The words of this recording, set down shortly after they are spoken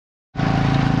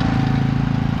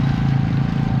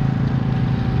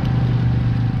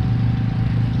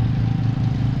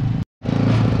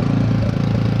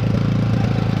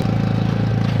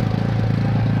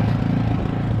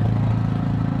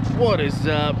What is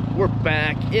up? We're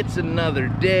back. It's another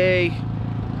day.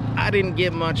 I didn't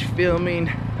get much filming.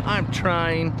 I'm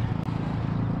trying.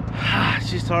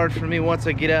 It's just hard for me once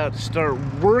I get out to start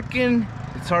working.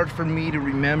 It's hard for me to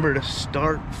remember to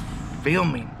start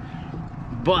filming.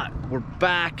 But we're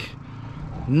back.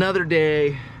 Another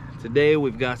day. Today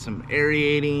we've got some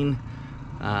aerating.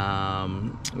 We're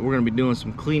gonna be doing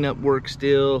some cleanup work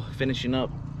still, finishing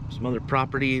up some other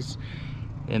properties.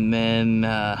 And then,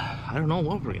 I don't know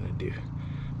what we're gonna do,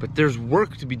 but there's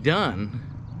work to be done.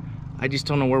 I just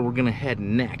don't know where we're gonna head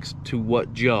next, to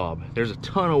what job. There's a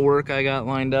ton of work I got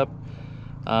lined up.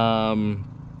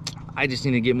 I just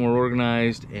need to get more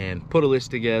organized and put a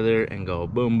list together and go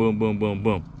boom, boom, boom, boom,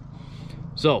 boom.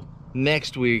 So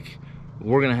next week,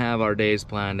 we're gonna have our days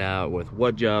planned out with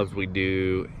what jobs we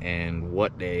do and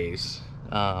what days.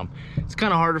 It's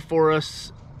kind of harder for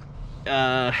us.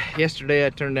 Yesterday I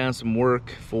turned down some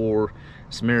work for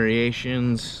some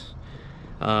aerations.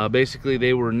 Basically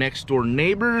they were next door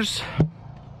neighbors,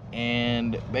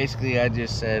 and basically I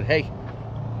just said, hey,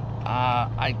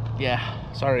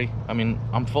 yeah, sorry, I mean,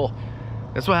 I'm full.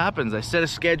 That's what happens. I set a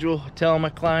schedule, tell my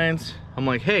clients, I'm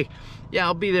like, hey, yeah,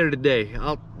 I'll be there today.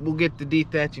 We'll get the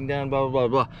dethatching done, blah, blah,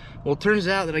 blah, blah. Well, it turns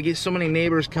out that I get so many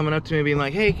neighbors coming up to me being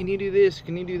like, hey, can you do this?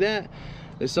 Can you do that?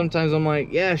 And sometimes I'm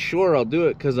like, yeah, sure, I'll do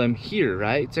it because I'm here,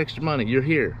 right? It's extra money, you're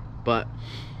here. But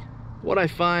what I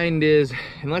find is,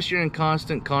 unless you're in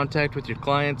constant contact with your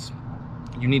clients,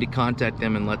 you need to contact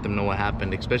them and let them know what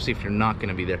happened, especially if you're not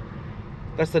gonna be there.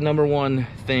 That's the number one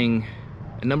thing.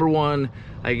 And number one,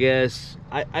 I guess,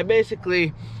 I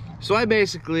basically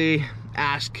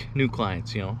ask new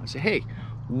clients, you know, I say, hey,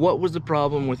 what was the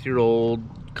problem with your old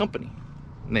company?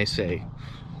 And they say,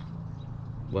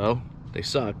 well, they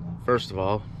suck, first of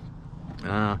all.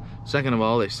 Second of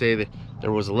all, they say that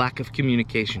there was a lack of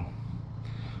communication.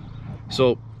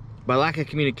 So by lack of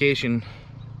communication,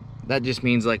 that just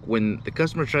means like when the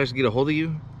customer tries to get a hold of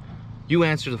you, you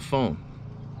answer the phone.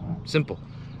 Simple.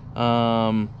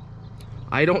 I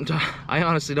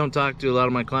honestly don't talk to a lot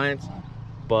of my clients,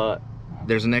 but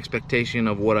there's an expectation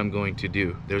of what I'm going to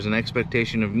do. There's an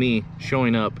expectation of me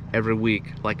showing up every week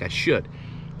like I should.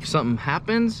 If something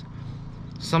happens,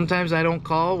 sometimes I don't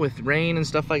call with rain and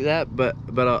stuff like that, but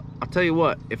I'll tell you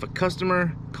what, if a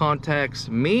customer contacts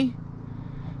me,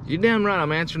 you're damn right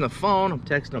I'm answering the phone, I'm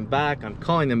texting them back, I'm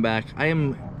calling them back. I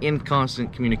am in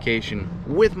constant communication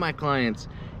with my clients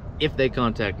if they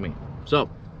contact me. So,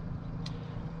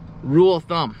 rule of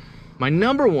thumb, my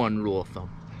number one rule of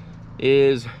thumb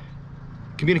is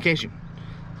communication.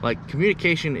 Like,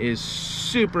 communication is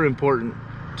super important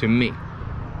to me.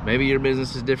 Maybe your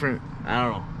business is different, I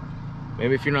don't know.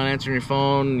 Maybe if you're not answering your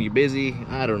phone, you're busy,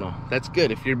 I don't know. That's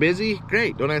good. If you're busy,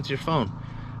 great, don't answer your phone.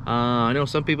 I know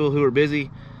some people who are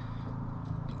busy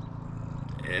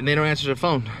and they don't answer their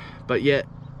phone, but yet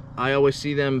I always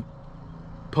see them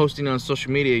posting on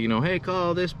social media, you know, hey,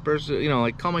 call this person, you know,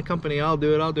 like, call my company, I'll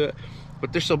do it.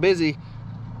 But they're so busy,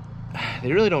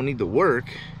 they really don't need the work.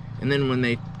 And then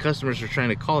when customers are trying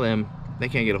to call them, they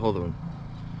can't get a hold of them.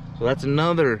 So that's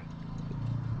another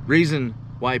reason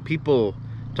why people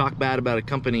talk bad about a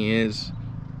company, is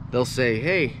they'll say,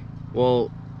 hey, well,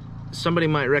 somebody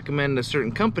might recommend a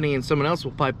certain company and someone else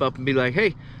will pipe up and be like,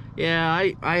 hey,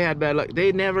 yeah, I had bad luck,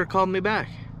 they never called me back.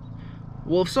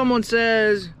 Well, if someone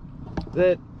says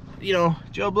that, you know,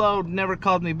 Joe Blow never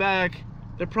called me back,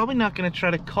 they're probably not gonna try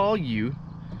to call you,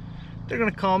 they're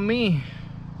gonna call me.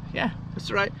 Yeah, that's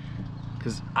right,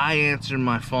 because I answered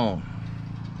my phone.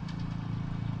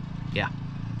 Yeah,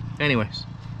 anyways,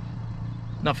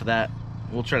 enough of that.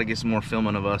 We'll try to get some more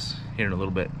filming of us here in a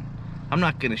little bit. I'm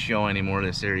not gonna show any more of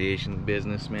this aeration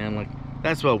business, man. Like,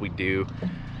 that's what we do.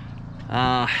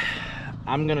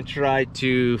 I'm gonna try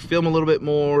to film a little bit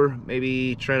more,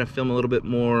 maybe try to film a little bit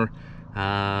more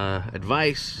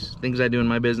advice, things I do in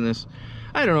my business.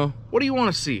 I don't know. What do you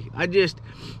want to see? I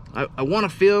want to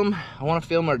film. I want to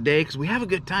film our day because we have a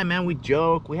good time, man. We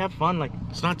joke, we have fun. Like,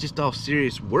 it's not just all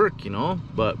serious work, you know.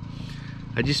 But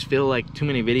I just feel like too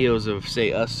many videos of,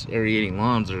 say, us aerating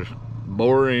lawns are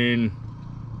boring.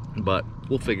 But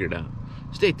we'll figure it out.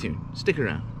 Stay tuned. Stick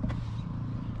around.